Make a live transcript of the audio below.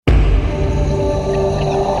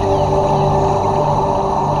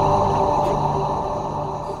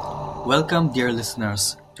Welcome, dear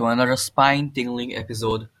listeners, to another spine tingling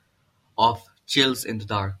episode of Chills in the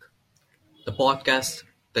Dark, the podcast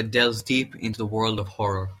that delves deep into the world of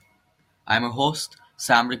horror. I'm your host,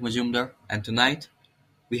 Samrik Majumdar, and tonight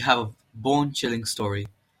we have a bone chilling story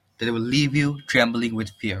that will leave you trembling with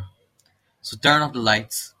fear. So turn off the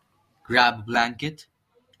lights, grab a blanket,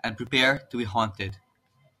 and prepare to be haunted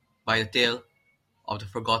by the tale of the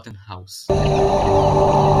Forgotten House.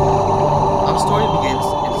 Our story begins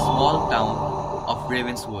in the small town of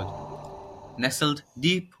Ravenswood, nestled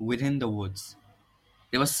deep within the woods.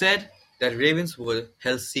 It was said that Ravenswood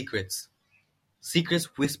held secrets,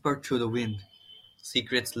 secrets whispered through the wind,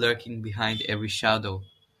 secrets lurking behind every shadow,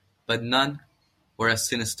 but none were as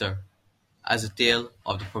sinister as the tale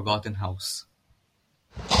of the Forgotten House.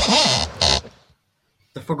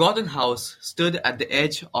 The Forgotten House stood at the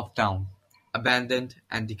edge of town, abandoned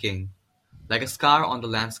and decaying, like a scar on the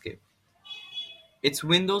landscape. Its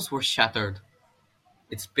windows were shattered,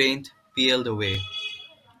 its paint peeled away,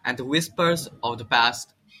 and the whispers of the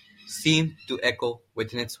past seemed to echo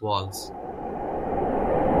within its walls.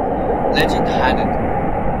 Legend had it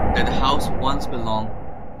that the house once belonged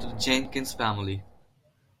to the Jenkins family.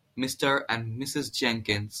 Mr. and Mrs.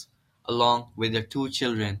 Jenkins, along with their two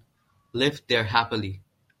children, lived there happily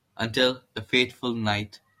until the fateful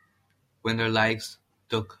night when their lives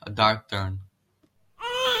took a dark turn.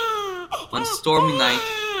 One stormy night,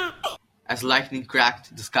 as lightning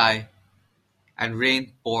cracked the sky and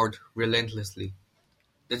rain poured relentlessly,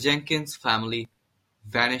 the Jenkins family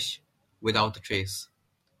vanished without a trace.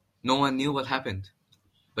 No one knew what happened,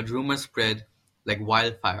 but rumors spread like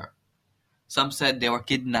wildfire. Some said they were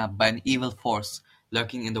kidnapped by an evil force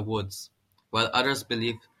lurking in the woods, while others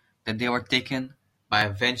believed that they were taken by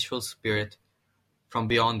a vengeful spirit from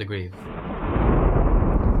beyond the grave.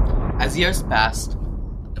 As years passed,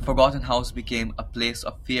 the Forgotten House became a place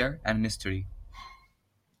of fear and mystery.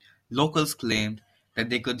 Locals claimed that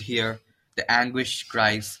they could hear the anguished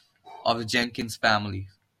cries of the Jenkins family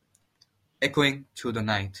echoing through the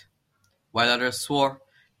night, while others swore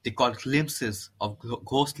they caught glimpses of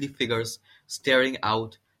ghostly figures staring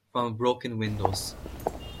out from broken windows.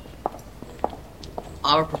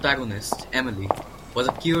 Our protagonist, Emily, was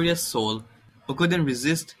a curious soul who couldn't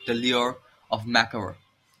resist the lure of macabre.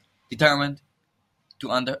 Determined to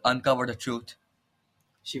uncover the truth,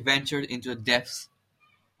 she ventured into the depths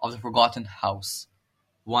of the forgotten house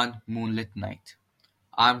one moonlit night.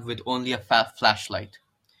 Armed with only a flashlight,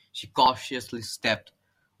 she cautiously stepped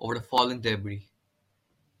over the fallen debris,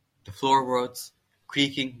 the floorboards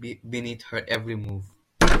creaking beneath her every move.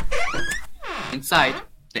 Inside,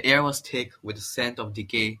 the air was thick with the scent of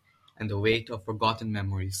decay and the weight of forgotten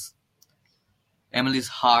memories. Emily's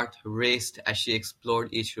heart raced as she explored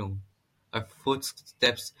each room, her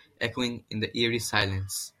footsteps echoing in the eerie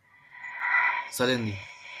silence. Suddenly,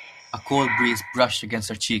 a cold breeze brushed against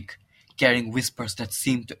her cheek, carrying whispers that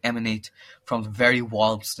seemed to emanate from the very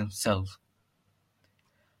walls themselves.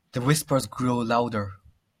 The whispers grew louder,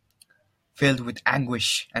 filled with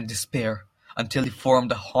anguish and despair, until they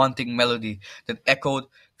formed a haunting melody that echoed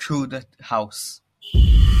through the house.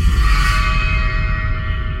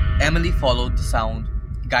 Emily followed the sound,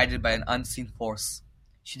 guided by an unseen force.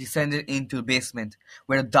 She descended into the basement,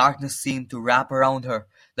 where the darkness seemed to wrap around her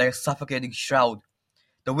like a suffocating shroud.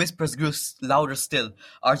 The whispers grew louder still,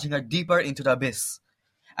 urging her deeper into the abyss.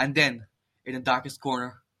 And then, in the darkest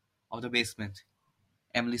corner of the basement,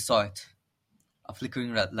 Emily saw it, a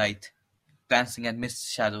flickering red light, dancing amidst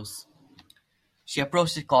shadows. She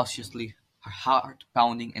approached it cautiously, her heart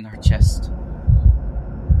pounding in her chest.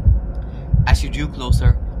 As she drew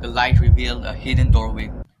closer, the light revealed a hidden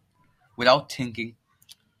doorway. Without thinking,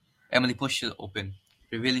 Emily pushed it open,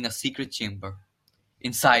 revealing a secret chamber.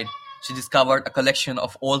 Inside, she discovered a collection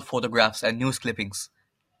of old photographs and news clippings,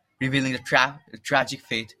 revealing the tragic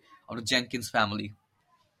fate of the Jenkins family.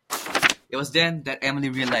 It was then that Emily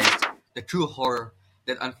realized the true horror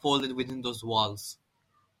that unfolded within those walls.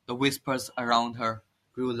 The whispers around her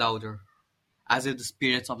grew louder, as if the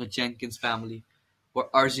spirits of the Jenkins family were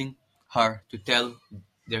urging her to tell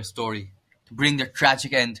their story, to bring their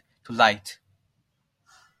tragic end to light.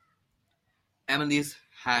 Emily's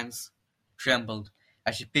hands trembled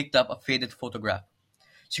as she picked up a faded photograph.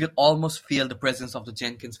 She could almost feel the presence of the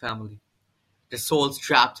Jenkins family, their souls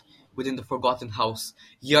trapped within the forgotten house,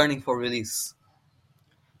 yearning for release.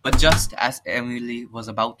 But just as Emily was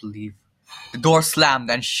about to leave, the door slammed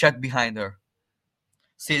and shut behind her,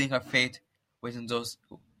 sealing her fate within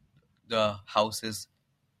the house's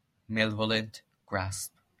malevolent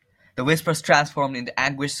grasp. The whispers transformed into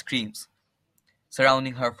anguished screams,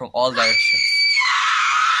 surrounding her from all directions.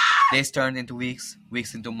 Days turned into weeks,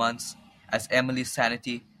 weeks into months, as Emily's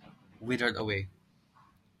sanity withered away.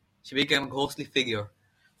 She became a ghostly figure,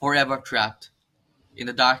 forever trapped in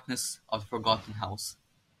the darkness of the forgotten house.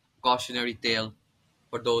 A cautionary tale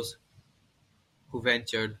for those who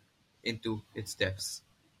ventured into its depths.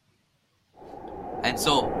 And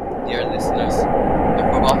so, dear listeners, the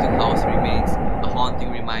forgotten house remains a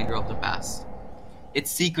haunting reminder of the past,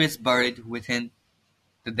 its secrets buried within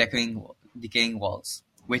the decaying walls,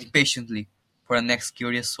 waiting patiently for the next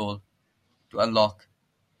curious soul to unlock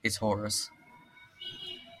its horrors.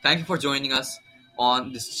 Thank you for joining us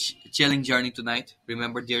on this chilling journey tonight.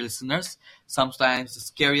 Remember, dear listeners, sometimes the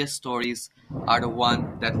scariest stories are the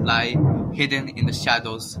ones that lie hidden in the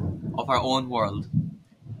shadows of our own world.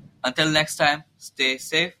 Until next time, stay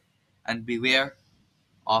safe and beware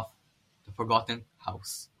of the forgotten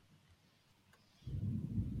house.